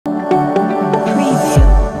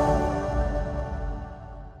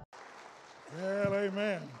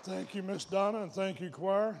Thank you, Miss Donna, and thank you,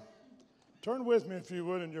 choir. Turn with me, if you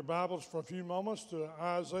would, in your Bibles for a few moments to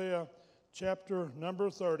Isaiah chapter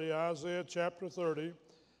number 30, Isaiah chapter 30. And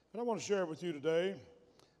I want to share with you today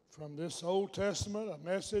from this Old Testament a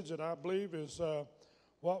message that I believe is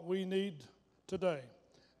what we need today.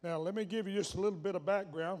 Now, let me give you just a little bit of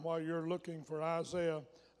background while you're looking for Isaiah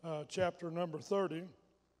chapter number 30.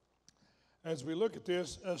 As we look at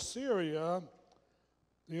this,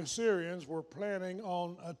 the Assyrians were planning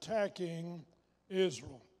on attacking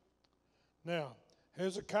Israel. Now,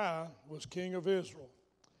 Hezekiah was king of Israel.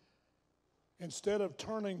 Instead of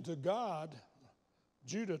turning to God,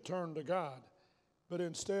 Judah turned to God. But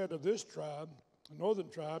instead of this tribe, the northern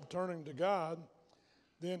tribe, turning to God,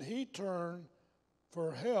 then he turned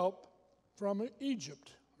for help from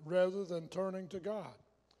Egypt rather than turning to God.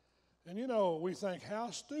 And you know, we think,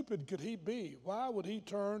 how stupid could he be? Why would he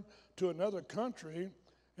turn to another country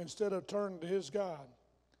instead of turning to his God?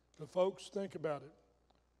 But folks, think about it.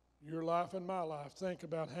 Your life and my life, think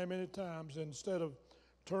about how many times instead of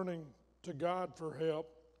turning to God for help,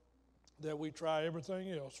 that we try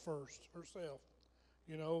everything else first ourselves.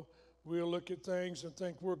 You know, we'll look at things and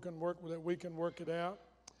think we can work with it, we can work it out,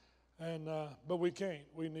 but we can't.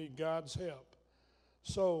 We need God's help.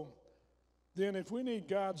 So then if we need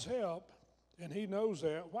God's help, and he knows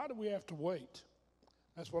that, why do we have to wait?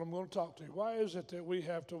 That's what I'm going to talk to you. Why is it that we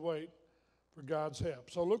have to wait for God's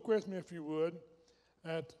help? So look with me, if you would,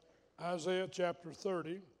 at Isaiah chapter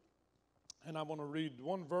 30, and I'm going to read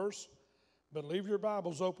one verse, but leave your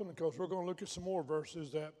Bibles open because we're going to look at some more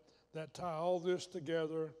verses that tie all this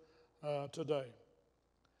together today.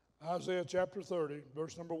 Isaiah chapter 30,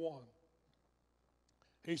 verse number 1.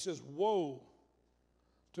 He says, "Woe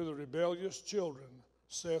to the rebellious children,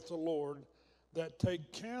 saith the Lord, that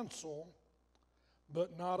take counsel,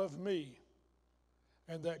 but not of me,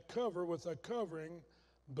 and that cover with a covering,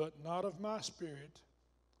 but not of my spirit,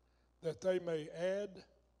 that they may add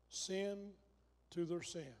sin to their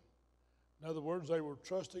sin." In other words, they were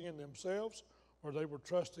trusting in themselves, or they were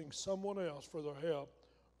trusting someone else for their help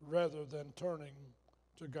rather than turning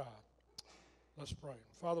to God. Let's pray.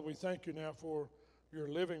 Father, we thank you now for your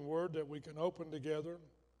living word that we can open together,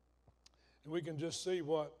 and we can just see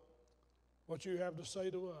what you have to say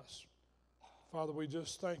to us. Father, we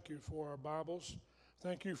just thank you for our Bibles.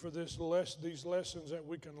 Thank you for these lessons that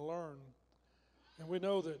we can learn. And we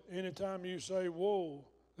know that anytime you say "whoa,"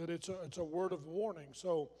 that it's a word of warning.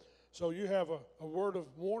 So you have a word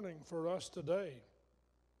of warning for us today.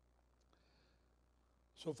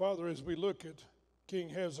 So, Father, as we look at King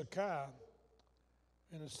Hezekiah,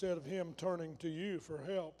 and instead of him turning to you for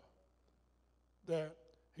help, that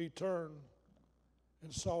he turned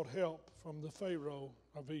and sought help from the Pharaoh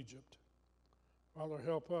of Egypt. Father,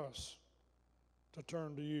 help us to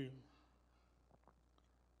turn to you.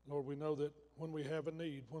 Lord, we know that when we have a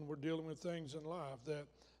need, when we're dealing with things in life,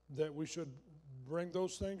 that we should bring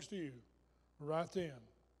those things to you right then.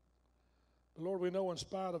 But Lord, we know in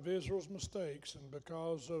spite of Israel's mistakes and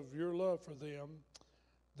because of your love for them,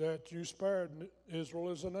 that you spared Israel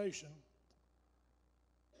as a nation.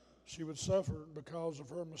 She would suffer because of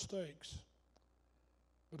her mistakes.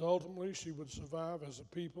 But ultimately, she would survive as a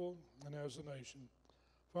people and as a nation.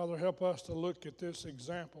 Father, help us to look at this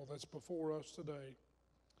example that's before us today,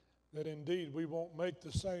 that indeed we won't make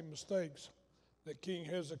the same mistakes that King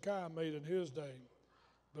Hezekiah made in his day,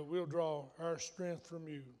 but we'll draw our strength from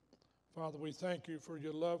you. Father, we thank you for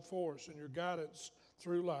your love for us and your guidance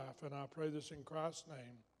through life, and I pray this in Christ's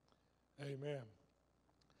name. Amen.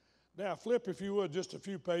 Now, flip, if you would, just a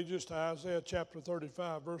few pages to Isaiah chapter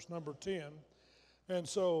 35, verse number 10. And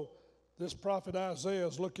so this prophet Isaiah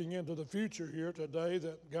is looking into the future here today,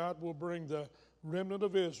 that God will bring the remnant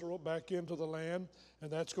of Israel back into the land, and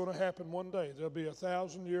that's going to happen one day. There'll be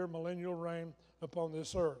 1,000-year millennial reign upon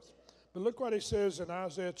this earth. But look what he says in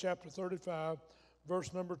Isaiah chapter 35,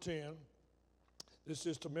 verse number 10. This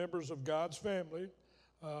is to members of God's family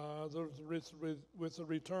with the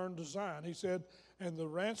return to Zion. He said, "And the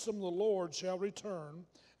ransom of the Lord shall return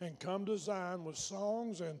and come to Zion with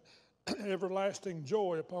songs and everlasting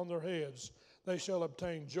joy upon their heads. They shall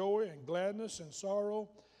obtain joy and gladness, and sorrow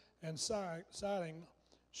and sighing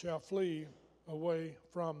shall flee away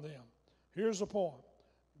from them." Here's the point.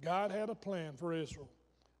 God had a plan for Israel.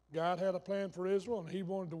 God had a plan for Israel, and he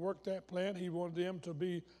wanted to work that plan. He wanted them to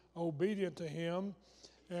be obedient to him,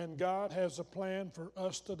 and God has a plan for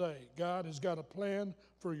us today. God has got a plan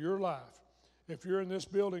for your life. If you're in this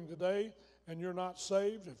building today and you're not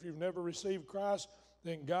saved, if you've never received Christ,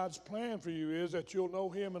 then God's plan for you is that you'll know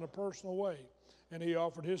him in a personal way. And he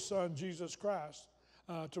offered his son, Jesus Christ,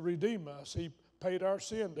 to redeem us. He paid our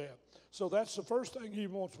sin debt. So that's the first thing he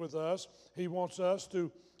wants with us. He wants us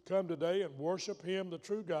to come today and worship him, the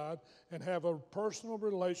true God, and have a personal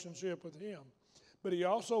relationship with him. But he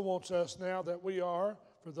also wants us now that we are,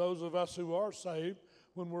 for those of us who are saved,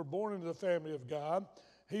 when we're born into the family of God,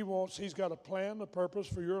 he's got a plan, a purpose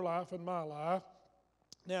for your life and my life.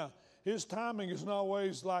 Now, his timing isn't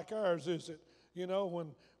always like ours, is it? You know,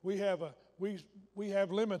 when we have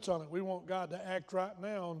limits on it. We want God to act right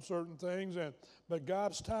now on certain things, but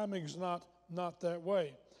God's timing is not that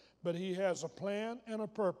way. But he has a plan and a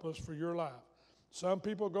purpose for your life. Some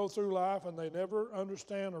people go through life and they never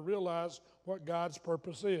understand or realize what God's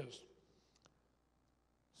purpose is.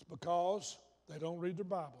 It's because they don't read the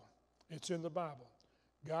Bible. It's in the Bible.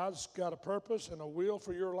 God's got a purpose and a will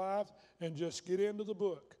for your life, and just get into the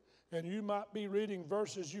book. And you might be reading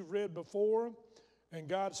verses you've read before, and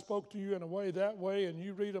God spoke to you in a way that way, and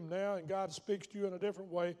you read them now, and God speaks to you in a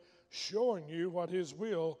different way, showing you what his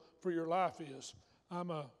will for your life is.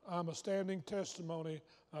 I'm a standing testimony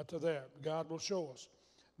to that. God will show us.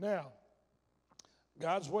 Now,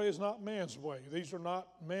 God's way is not man's way. These are not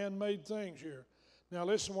man-made things here. Now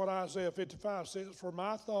listen what Isaiah 55 says, "For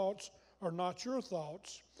my thoughts are not your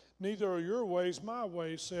thoughts, neither are your ways my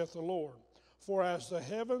ways, saith the Lord. For as the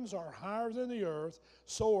heavens are higher than the earth,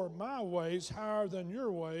 so are my ways higher than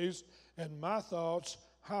your ways, and my thoughts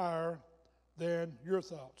higher than your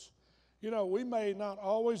thoughts." You know, we may not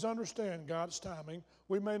always understand God's timing.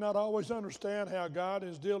 We may not always understand how God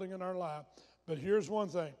is dealing in our life. But here's one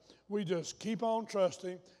thing. We just keep on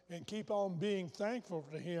trusting and keep on being thankful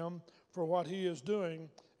to him for what he is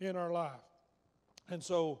doing in our life. And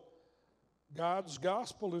so God's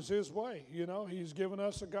gospel is his way. You know, he's given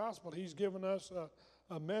us a gospel. He's given us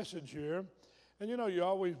a message here. And you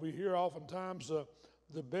know, we hear oftentimes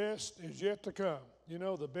the best is yet to come. You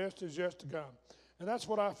know, the best is yet to come. And that's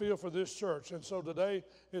what I feel for this church. And so today,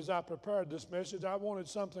 as I prepared this message, I wanted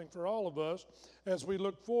something for all of us as we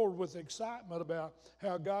look forward with excitement about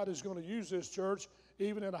how God is going to use this church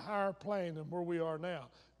even at a higher plane than where we are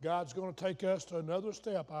now. God's going to take us to another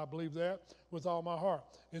step. I believe that with all my heart.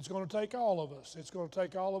 It's going to take all of us. It's going to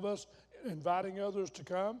take all of us inviting others to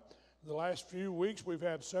come. The last few weeks, we've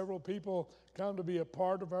had several people come to be a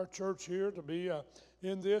part of our church here, to be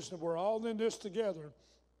in this, and we're all in this together.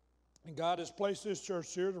 And God has placed this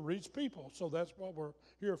church here to reach people, so that's what we're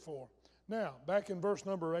here for. Now, back in verse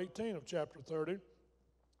number 18 of chapter 30,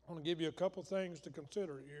 I want to give you a couple things to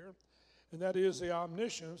consider here, and that is the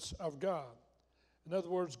omniscience of God. In other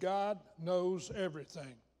words, God knows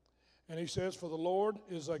everything. And he says, "For the Lord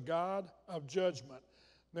is a God of judgment."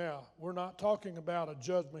 Now, we're not talking about a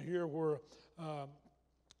judgment here where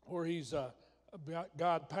he's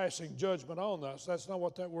God passing judgment on us. That's not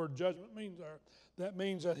what that word judgment means there. That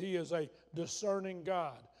means that he is a discerning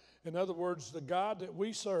God. In other words, the God that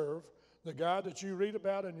we serve, the God that you read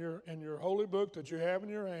about in your holy book that you have in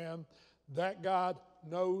your hand, that God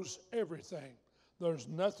knows everything. There's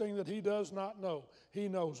nothing that he does not know. He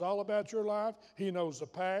knows all about your life. He knows the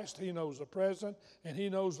past. He knows the present. And he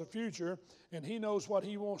knows the future. And he knows what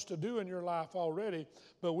he wants to do in your life already.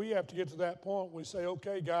 But we have to get to that point where we say,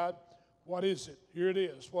 "Okay, God, what is it? Here it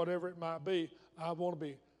is. Whatever it might be, I want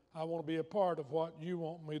to be a part of what you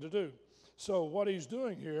want me to do." So what he's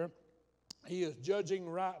doing here, he is judging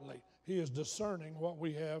rightly. He is discerning what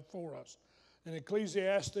we have for us. In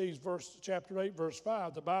Ecclesiastes chapter 8, verse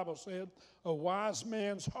 5, the Bible said, "A wise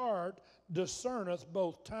man's heart discerneth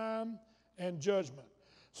both time and judgment."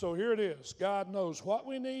 So here it is. God knows what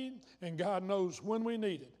we need, and God knows when we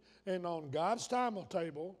need it. And on God's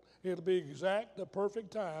timetable, it'll be the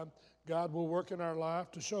perfect time. God will work in our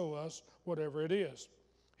life to show us whatever it is.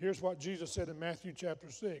 Here's what Jesus said in Matthew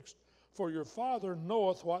chapter 6. "For your Father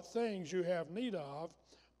knoweth what things you have need of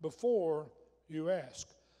before you ask."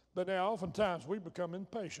 But now, oftentimes, we become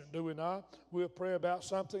impatient, do we not? We'll pray about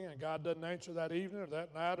something, and God doesn't answer that evening or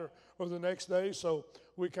that night or the next day, so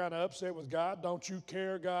we kind of upset with God. "Don't you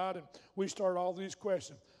care, God?" And we start all these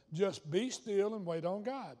questions. Just be still and wait on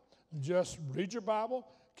God. Just read your Bible,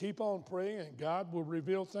 keep on praying, and God will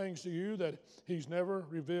reveal things to you that he's never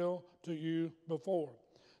revealed to you before.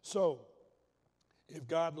 So, if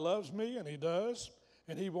God loves me, and he does,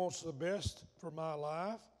 and he wants the best for my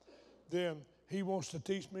life, then he wants to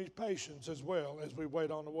teach me patience as well as we wait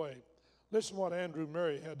on the way. Listen to what Andrew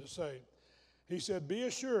Murray had to say. He said, "Be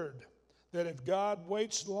assured that if God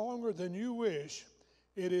waits longer than you wish,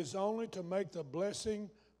 it is only to make the blessing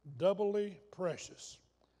doubly precious."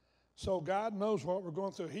 So God knows what we're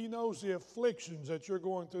going through. He knows the afflictions that you're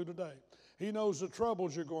going through today. He knows the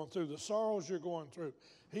troubles you're going through, the sorrows you're going through.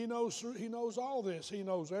 He knows all this. He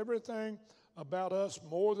knows everything about us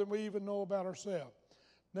more than we even know about ourselves.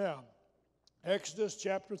 Now, Exodus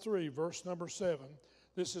chapter 3, verse number 7.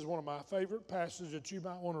 This is one of my favorite passages that you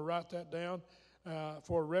might want to write that down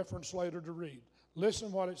for a reference later to read.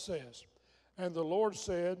 Listen what it says. And the Lord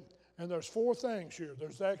said, and there's 4 things here.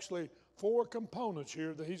 There's actually 4 components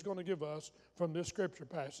here that he's going to give us from this scripture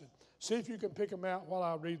passage. See if you can pick them out while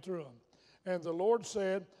I read through them. And the Lord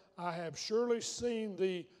said, I have surely seen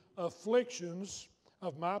the afflictions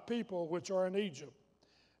of my people which are in Egypt,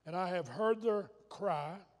 and I have heard their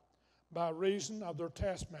cry by reason of their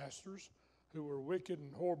taskmasters, who were wicked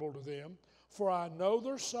and horrible to them. For I know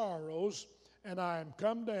their sorrows, and I am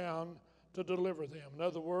come down to deliver them. In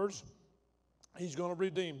other words, he's going to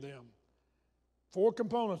redeem them. 4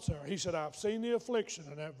 components there. He said, I've seen the affliction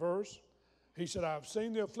in that verse. He said, I've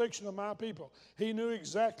seen the affliction of my people. He knew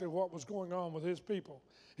exactly what was going on with his people.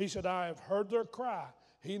 He said, I have heard their cry.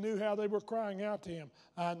 He knew how they were crying out to him.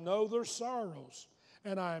 I know their sorrows,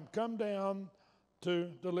 and I am come down to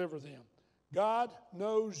deliver them. God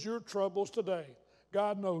knows your troubles today.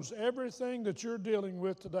 God knows everything that you're dealing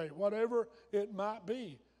with today, whatever it might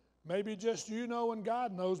be. Maybe just you know and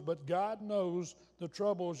God knows, but God knows the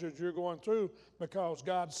troubles that you're going through because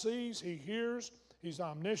God sees, He hears, He's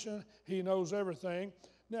omniscient, He knows everything.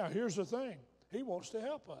 Now, here's the thing. He wants to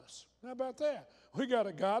help us. How about that? We got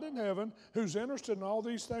a God in heaven who's interested in all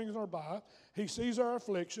these things in our life. He sees our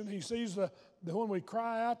affliction. He sees the when we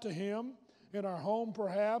cry out to Him in our home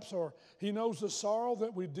perhaps, or He knows the sorrow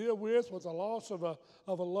that we deal with the loss of a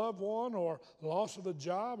loved one or loss of a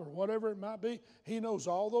job or whatever it might be. He knows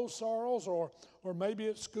all those sorrows, or maybe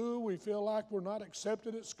at school we feel like we're not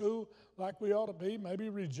accepted at school like we ought to be, maybe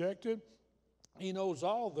rejected. He knows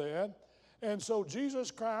all that. And so Jesus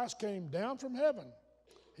Christ came down from heaven.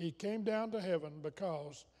 He came down to heaven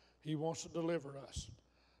because He wants to deliver us.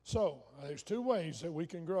 So there's 2 ways that we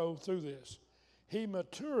can grow through this. He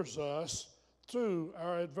matures us through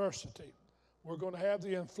our adversity. We're going to have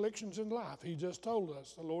the afflictions in life. He just told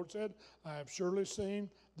us. The Lord said, I have surely seen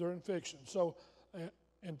their afflictions.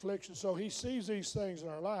 So He sees these things in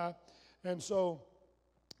our life. And so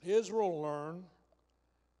Israel learned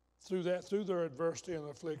through their adversity and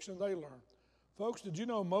affliction, they learn. Folks, did you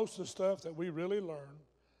know most of the stuff that we really learn,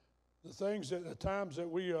 the times that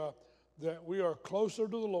we are closer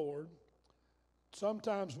to the Lord,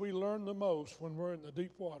 sometimes we learn the most when we're in the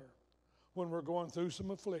deep water, when we're going through some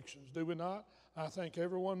afflictions, do we not? I think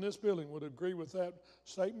everyone in this building would agree with that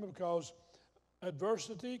statement because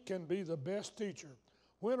adversity can be the best teacher.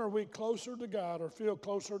 When are we closer to God or feel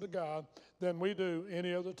closer to God than we do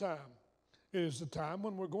any other time? It is the time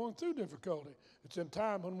when we're going through difficulty. It's in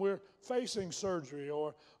time when we're facing surgery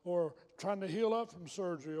or trying to heal up from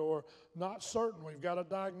surgery or not certain. We've got a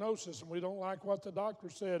diagnosis and we don't like what the doctor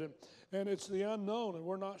said, and it's the unknown and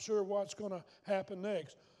we're not sure what's going to happen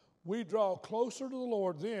next. We draw closer to the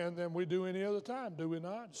Lord then than we do any other time, do we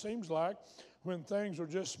not? It seems like when things are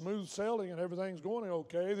just smooth sailing and everything's going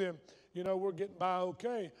okay, then, we're getting by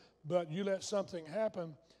okay. But you let something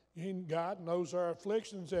happen, God knows our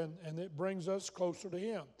afflictions, and it brings us closer to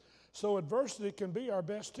Him. So adversity can be our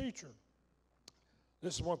best teacher.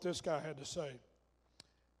 This is what this guy had to say.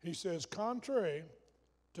 He says, contrary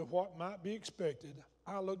to what might be expected,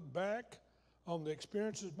 I look back on the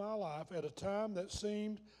experiences of my life at a time that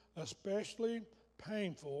seemed especially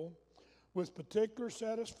painful with particular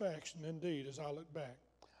satisfaction indeed as I look back.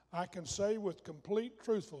 I can say with complete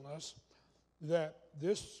truthfulness that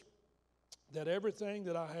everything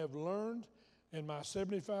that I have learned in my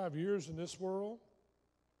 75 years in this world,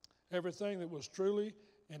 everything that was truly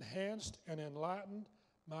enhanced and enlightened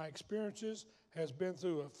my experiences has been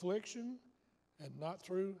through affliction and not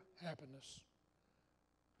through happiness.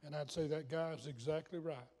 And I'd say that guy is exactly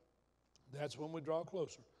right. That's when we draw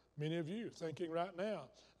closer. Many of you are thinking right now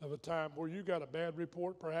of a time where you got a bad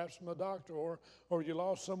report perhaps from a doctor or you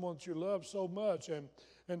lost someone that you love so much.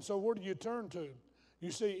 And so where do you turn to?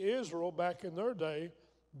 You see, Israel back in their day,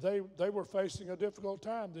 they were facing a difficult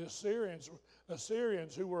time. The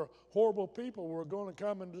Assyrians, who were horrible people, were going to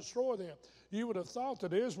come and destroy them. You would have thought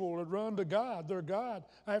that Israel would run to God, their God.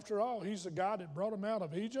 After all, He's the God that brought them out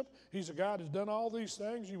of Egypt. He's the God that's done all these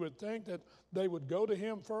things. You would think that they would go to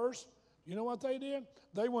Him first. You know what they did?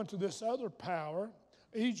 They went to this other power,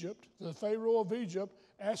 Egypt, the Pharaoh of Egypt,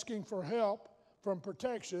 asking for help from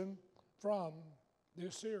protection from the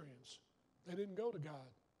Assyrians. They didn't go to God.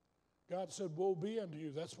 God said, woe be unto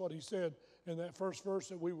you. That's what He said in that first verse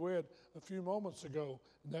that we read a few moments ago.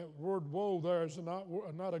 And that word woe there is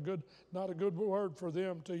not a good word for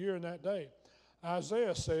them to hear in that day.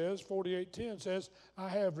 Isaiah says, 48:10 says, I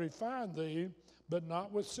have refined thee but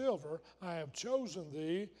not with silver. I have chosen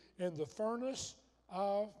thee in the furnace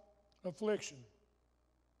of affliction.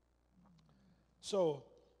 So,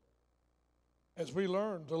 as we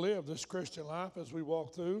learn to live this Christian life, as we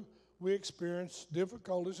walk through, we experience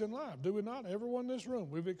difficulties in life. Do we not? Everyone in this room,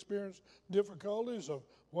 we've experienced difficulties of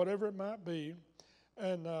whatever it might be.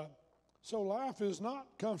 And so life is not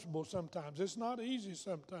comfortable sometimes. It's not easy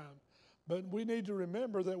sometimes. But we need to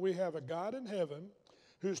remember that we have a God in heaven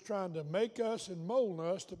who's trying to make us and mold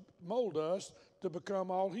us to become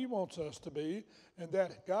all he wants us to be, and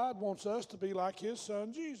that God wants us to be like his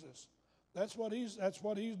son Jesus. That's what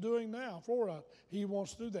he's doing now for us. He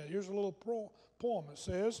wants to do that. Here's a little poem. It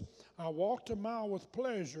says, I walked a mile with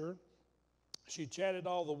pleasure. She chatted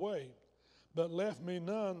all the way, but left me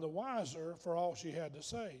none the wiser for all she had to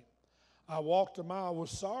say. I walked a mile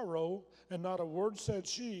with sorrow, and not a word said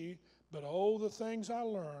she, but oh, the things I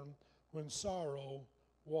learned when sorrow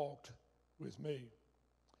walked with me.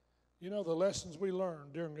 You know, the lessons we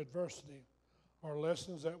learn during adversity are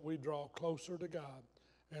lessons that we draw closer to God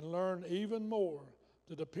and learn even more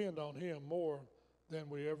to depend on him more than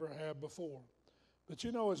we ever have before. But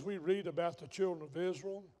you know, as we read about the children of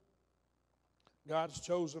Israel, God's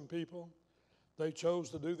chosen people, they chose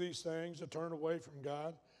to do these things, to turn away from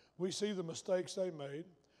God. We see the mistakes they made.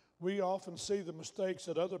 We often see the mistakes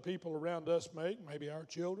that other people around us make, maybe our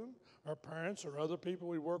children, our parents, or other people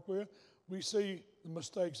we work with. We see the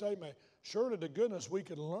mistakes they make. Surely to goodness we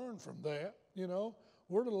could learn from that, you know.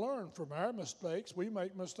 We're to learn from our mistakes. We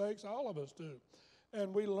make mistakes, all of us do.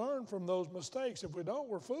 And we learn from those mistakes. If we don't,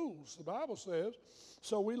 we're fools, the Bible says.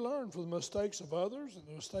 So we learn from the mistakes of others and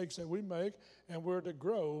the mistakes that we make, and we're to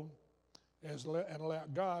grow and allow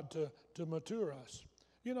God to mature us.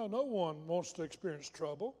 You know, no one wants to experience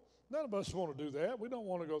trouble. None of us want to do that. We don't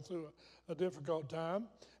want to go through a difficult time.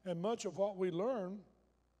 And much of what we learn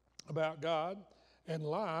about God and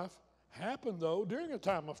life happened, though, during a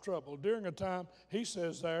time of trouble, during a time, he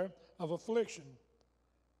says there, of affliction.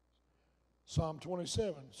 Psalm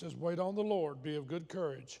 27 says, wait on the Lord, be of good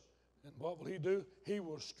courage. And what will he do? He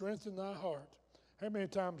will strengthen thy heart. How many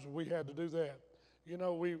times have we had to do that? You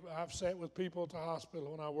know, I've sat with people at the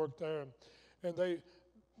hospital when I worked there, and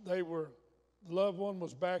they were, the loved one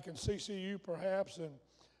was back in CCU perhaps,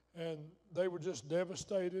 and they were just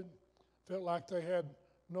devastated, felt like they had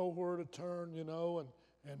nowhere to turn, you know,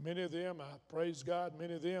 and many of them, I praise God,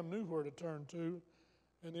 many of them knew where to turn to,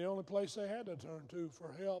 and the only place they had to turn to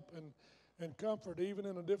for help and comfort, even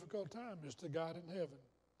in a difficult time, is to God in heaven.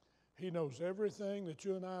 He knows everything that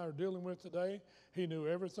you and I are dealing with today. He knew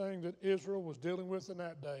everything that Israel was dealing with in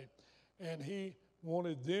that day, and he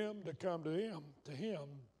wanted them to come to him,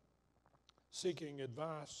 seeking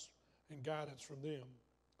advice and guidance from them.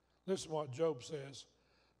 Listen to what Job says.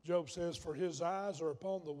 Job says, for his eyes are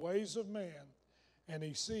upon the ways of man, and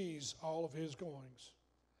he sees all of his goings.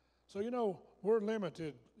 So, you know, we're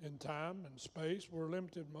limited in time and space. We're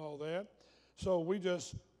limited in all that. So we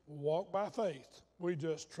just walk by faith. We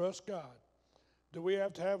just trust God. Do we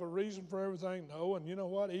have to have a reason for everything? No. And you know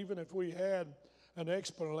what? Even if we had an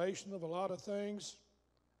explanation of a lot of things,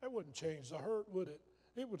 that wouldn't change the hurt, would it?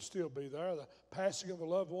 It would still be there. The passing of a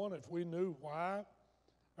loved one, if we knew why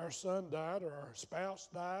our son died or our spouse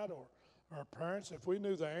died or our parents, if we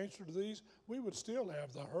knew the answer to these, we would still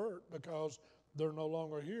have the hurt because they're no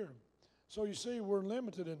longer here. So you see, we're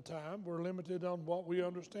limited in time. We're limited on what we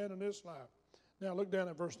understand in this life. Now look down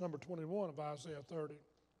at verse number 21 of Isaiah 30,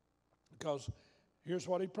 because here's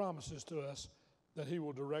what he promises to us, that he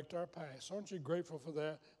will direct our paths. Aren't you grateful for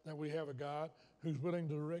that we have a God who's willing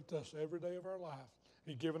to direct us every day of our life?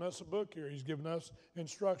 He's given us a book here. He's given us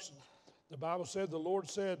instructions. The Bible said, the Lord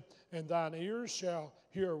said, and thine ears shall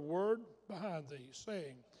hear a word behind thee,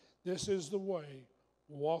 saying, this is the way,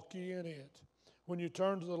 walk ye in it. When you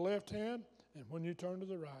turn to the left hand and when you turn to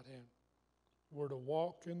the right hand, we're to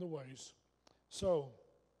walk in the ways. So,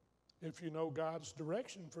 if you know God's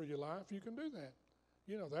direction for your life, you can do that.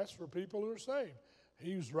 You know, that's for people who are saved.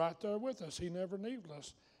 He's right there with us. He never leaves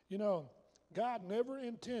us. You know, God never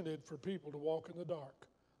intended for people to walk in the dark.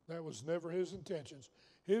 That was never his intentions.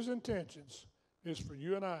 His intentions is for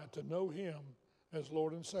you and I to know him as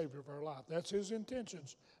Lord and Savior of our life. That's his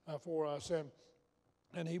intentions for us.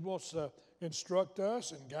 And he wants to instruct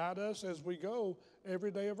us and guide us as we go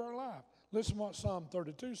every day of our life. Listen to what Psalm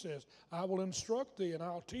 32 says. I will instruct thee and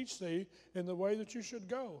I'll teach thee in the way that you should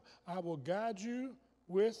go. I will guide you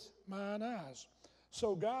with mine eyes.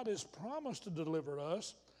 So God has promised to deliver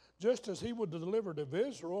us, just as he would deliver to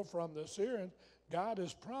Israel from the Syrians. God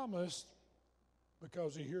has promised,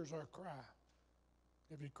 because he hears our cry.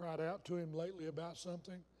 Have you cried out to him lately about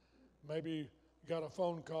something? Maybe you got a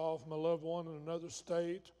phone call from a loved one in another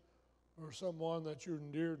state or someone that you're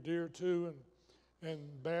dear to,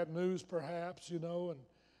 and bad news perhaps,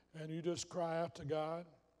 and you just cry out to God.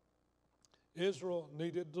 Israel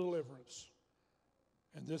needed deliverance.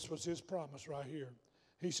 And this was his promise right here.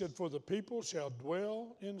 He said, "For the people shall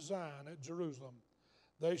dwell in Zion at Jerusalem.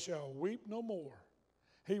 They shall weep no more.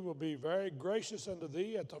 He will be very gracious unto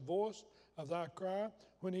thee at the voice of thy cry.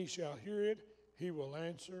 When he shall hear it, he will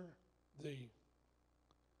answer thee."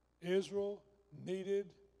 Israel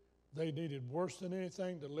they needed worse than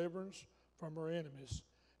anything, deliverance from her enemies.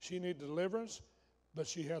 She needed deliverance, but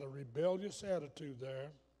she had a rebellious attitude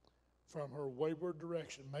there from her wayward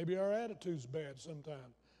direction. Maybe our attitude's bad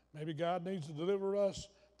sometimes. Maybe God needs to deliver us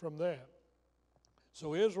from that.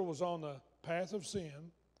 So Israel was on the path of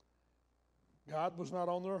sin. God was not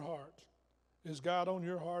on their heart. Is God on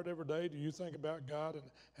your heart every day? Do you think about God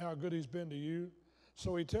and how good he's been to you?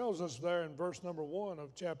 So he tells us there in verse number 1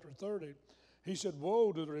 of chapter 30, he said,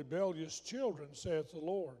 "Woe to the rebellious children, saith the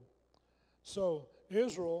Lord." So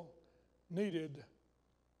Israel needed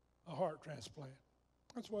a heart transplant.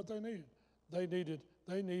 That's what they needed. They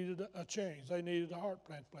needed a change. They needed a heart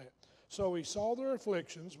transplant. So he saw their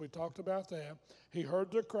afflictions. We talked about that. He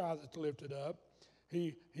heard their cry that they lifted up.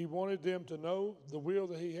 He wanted them to know the will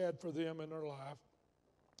that he had for them in their life.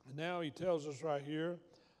 And now he tells us right here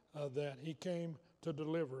that he came to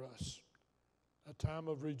deliver us. A time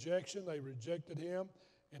of rejection, they rejected him,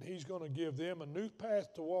 and he's going to give them a new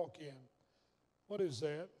path to walk in. What is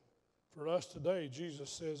that? For us today,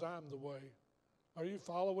 Jesus says, "I'm the way." Are you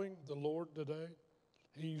following the Lord today?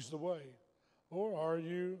 He's the way. Or are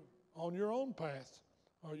you on your own path?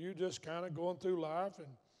 Are you just kind of going through life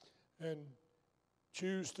and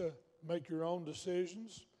choose to make your own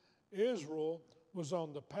decisions? Israel was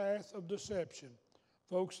on the path of deception.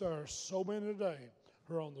 Folks, there are so many today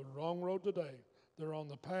who are on the wrong road today. They're on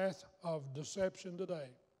the path of deception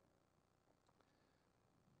today.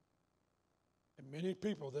 And many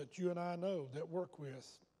people that you and I know that work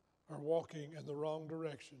with are walking in the wrong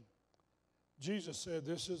direction. Jesus said,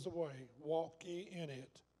 "This is the way, walk ye in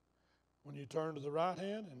it." When you turn to the right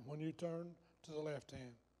hand and when you turn to the left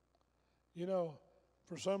hand.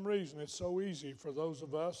 For some reason, it's so easy for those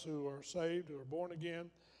of us who are saved, who are born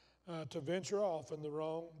again, to venture off in the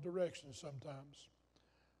wrong direction sometimes.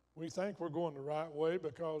 We think we're going the right way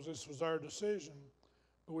because this was our decision,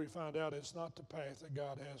 but we find out it's not the path that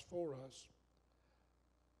God has for us.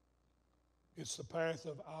 It's the path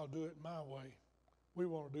of, "I'll do it my way." We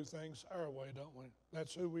want to do things our way, don't we?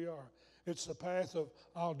 That's who we are. It's the path of,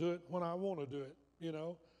 "I'll do it when I want to do it."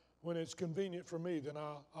 When it's convenient for me, then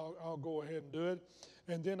I'll go ahead and do it.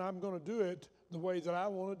 And then I'm going to do it the way that I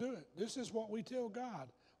want to do it. This is what we tell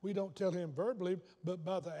God. We don't tell him verbally, but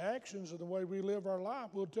by the actions and the way we live our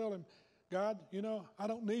life, we'll tell him, "God, I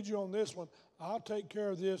don't need you on this one. I'll take care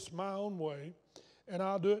of this my own way, and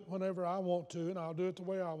I'll do it whenever I want to, and I'll do it the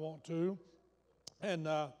way I want to. And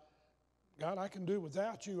God, I can do it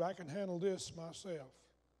without you. I can handle this myself."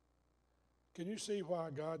 Can you see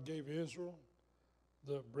why God gave Israel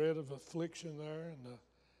the bread of affliction there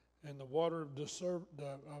and the water of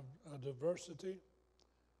diversity?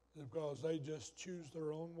 Because they just choose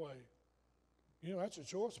their own way. That's a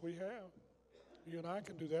choice we have. You and I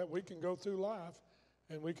can do that. We can go through life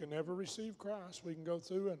and we can never receive Christ. We can go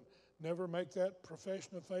through and never make that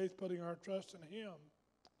profession of faith, putting our trust in him.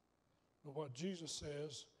 But what Jesus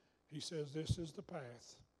says, he says, "This is the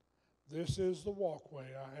path. This is the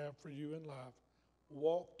walkway I have for you in life.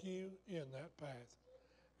 Walk you in that path."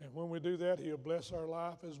 And when we do that, he'll bless our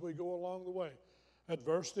life as we go along the way.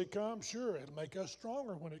 Adversity comes, sure, it'll make us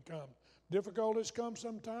stronger when it comes. Difficulties come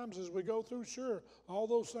sometimes as we go through, sure. All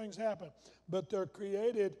those things happen. But they're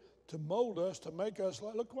created to mold us, to make us,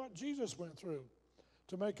 look what Jesus went through,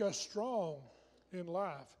 to make us strong in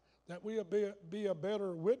life, that we'll be a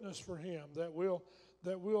better witness for him, that we'll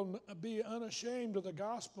be unashamed of the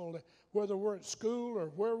gospel, whether we're at school or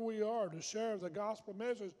wherever we are, to share the gospel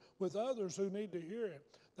message with others who need to hear it.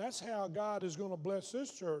 That's how God is going to bless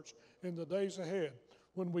this church in the days ahead,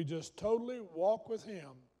 when we just totally walk with him,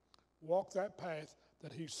 walk that path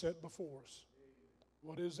that he set before us.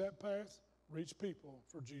 What is that path? Reach people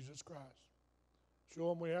for Jesus Christ. Show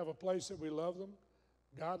them we have a place that we love them.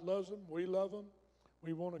 God loves them. We love them.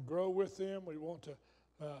 We want to grow with them. We want to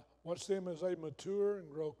watch them as they mature and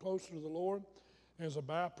grow closer to the Lord. As a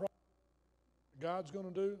byproduct, God's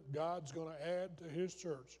going to do, God's going to add to his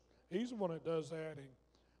church. He's the one that does the adding,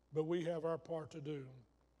 but we have our part to do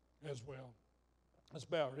as well. Let's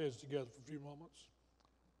bow our heads together for a few moments.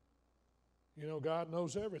 God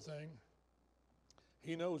knows everything.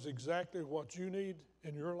 He knows exactly what you need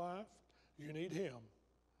in your life. You need Him.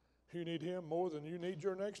 You need Him more than you need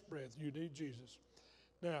your next breath. You need Jesus.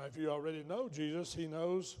 Now, if you already know Jesus, He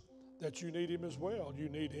knows that you need Him as well. You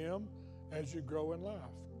need Him as you grow in life,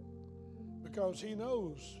 because He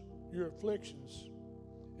knows your afflictions.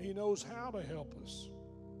 He knows how to help us.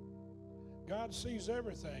 God sees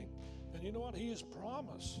everything. And you know what? He has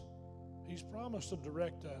promised. He's promised to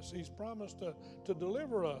direct us. He's promised to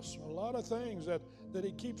deliver us from a lot of things that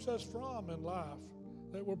He keeps us from in life,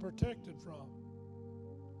 that we're protected from.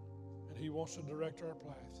 And He wants to direct our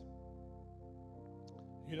path.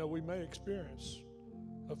 You know, we may experience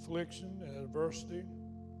affliction and adversity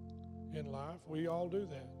in life. We all do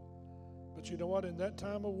that. But you know what? In that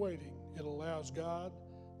time of waiting, it allows God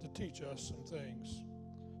to teach us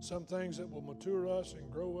some things that will mature us and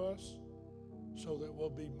grow us so that we'll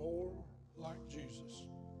be more like Jesus.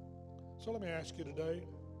 So let me ask you today,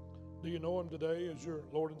 do you know Him today as your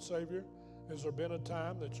Lord and Savior? Has there been a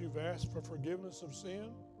time that you've asked for forgiveness of sin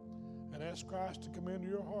and asked Christ to come into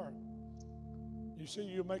your heart? You see,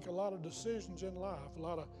 you make a lot of decisions in life, a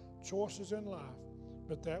lot of choices in life,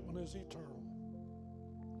 but that one is eternal.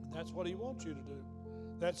 And that's what He wants you to do.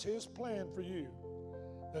 That's His plan for you,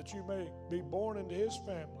 that you may be born into His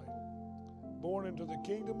family, born into the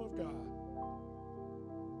kingdom of God.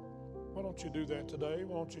 Why don't you do that today?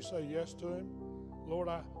 Why don't you say yes to Him? Lord,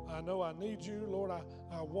 I know I need you. Lord,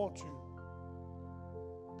 I want you.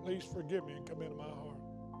 Please forgive me and come into my heart.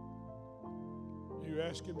 You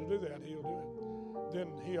ask Him to do that, He'll do it. Then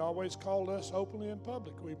He always called us openly and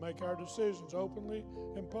publicly. We make our decisions openly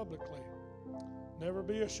and publicly. Never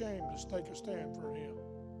be ashamed to take a stand for Him.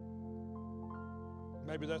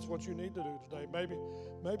 Maybe that's what you need to do today.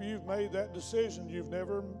 Maybe you've made that decision. You've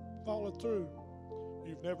never followed through.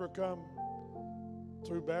 You've never come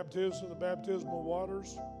through baptism, the baptismal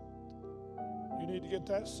waters. You need to get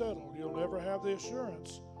that settled. You'll never have the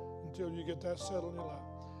assurance until you get that settled in your life.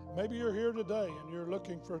 Maybe you're here today and you're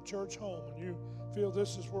looking for a church home and you feel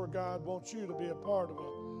this is where God wants you to be a part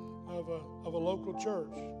of a local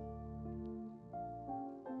church.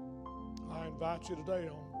 I invite you today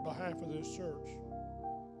on behalf of this church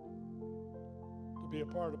to be a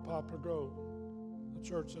part of Poplar Grove, a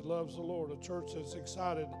church that loves the Lord, a church that's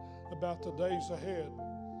excited about the days ahead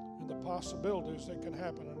and the possibilities that can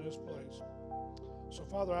happen in this place. So,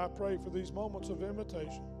 Father, I pray for these moments of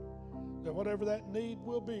invitation, that whatever that need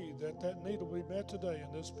will be, that need will be met today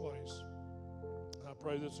in this place. I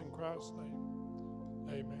pray this in Christ's name.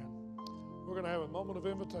 Amen. We're going to have a moment of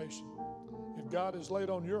invitation. If God has laid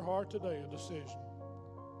on your heart today a decision,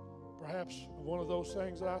 perhaps one of those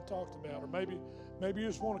things that I talked about, or maybe you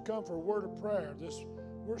just want to come for a word of prayer.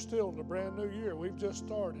 We're still in a brand new year. We've just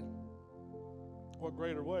started. What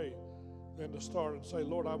greater way than to start and say,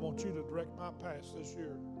 Lord, I want you to direct my path this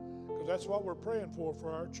year. Because that's what we're praying for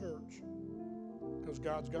our church. Because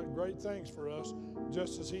God's got great things for us,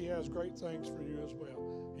 just as He has great things for you as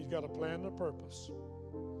well. He's got a plan and a purpose.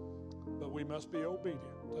 But we must be obedient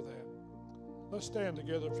to that. Let's stand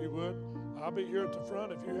together if you would. I'll be here at the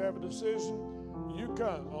front. If you have a decision, you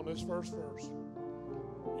come on this first verse.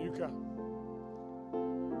 You come.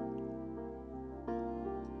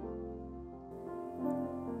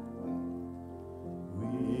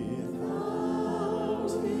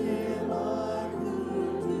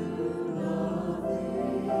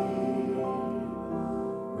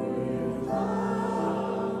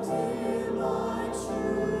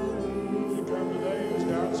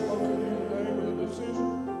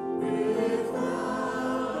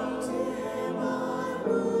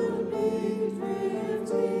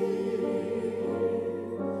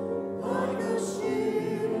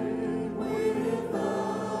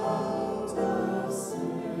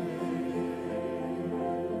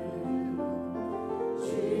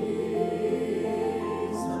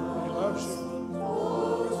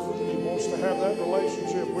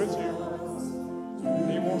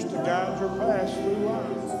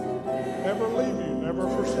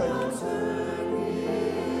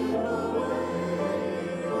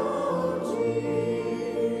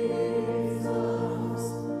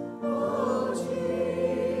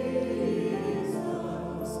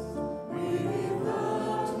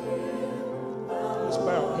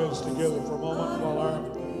 Together for a moment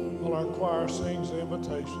while our choir sings the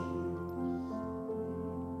invitation.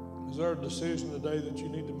 Is there a decision today that you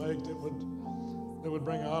need to make that would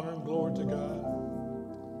bring honor and glory to God?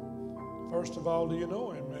 First of all, do you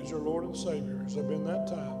know Him as your Lord and Savior? Has there been that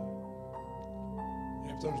time?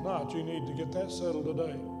 If there's not, you need to get that settled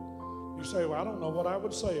today. You say, well, I don't know what I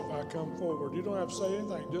would say if I come forward. You don't have to say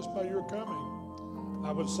anything just by your coming.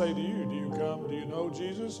 I would say to you, do you come? Do you know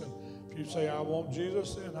Jesus? And if you say, I want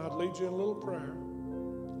Jesus, then I'd lead you in a little prayer.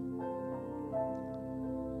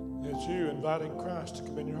 It's you inviting Christ to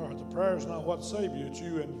come in your heart. The prayer is not what saved you. It's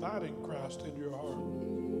you inviting Christ into your heart.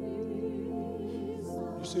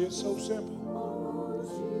 You see, it's so simple.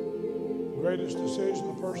 The greatest decision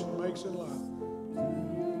a person makes in life.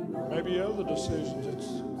 Maybe other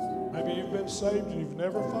decisions. Maybe you've been saved and you've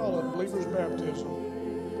never followed believer's baptism.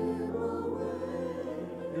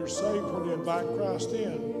 You're saved when you invite Christ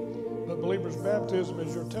in. But believer's baptism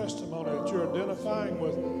is your testimony that you're identifying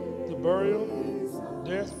with the burial,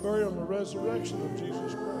 death, burial, and the resurrection of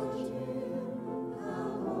Jesus Christ.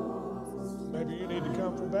 Maybe you need to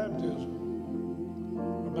come for baptism.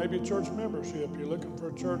 Or maybe church membership. You're looking for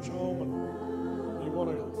a church home and you want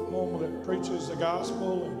a home that preaches the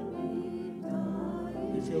gospel and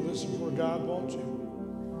you feel this is where God wants you.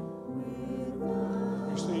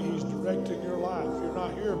 You see, He's directing your life. You're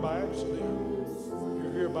not here by accident.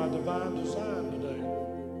 You're here by divine design today.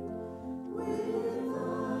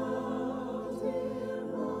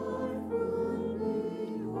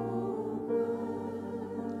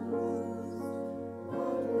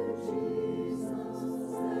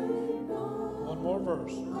 One more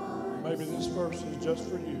verse. Maybe this verse is just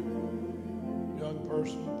for you. Young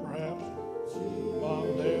person, perhaps.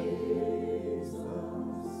 Mom, Dad.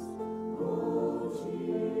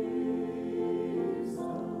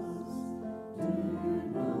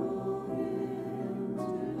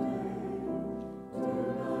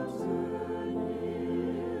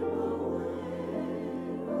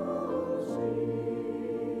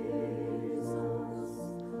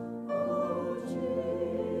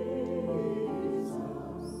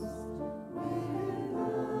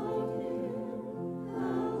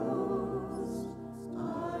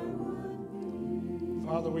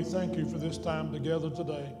 Father, we thank you for this time together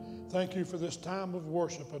today. Thank you for this time of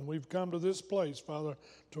worship. And we've come to this place, Father,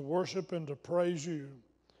 to worship and to praise you.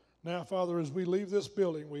 Now, Father, as we leave this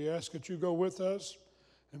building, we ask that you go with us.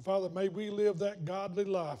 And Father, may we live that godly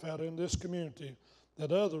life out in this community,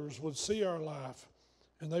 that others would see our life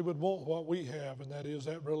and they would want what we have, and that is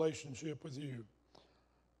that relationship with you.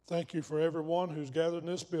 Thank you for everyone who's gathered in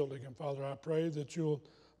this building. And Father, I pray that you'll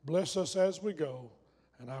bless us as we go.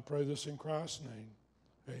 And I pray this in Christ's name.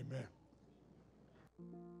 Amen.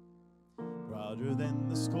 Broader than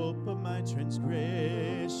the scope of my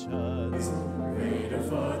transgressions, greater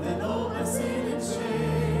far than all my sin and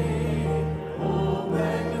shame. Oh,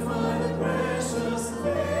 magnify the precious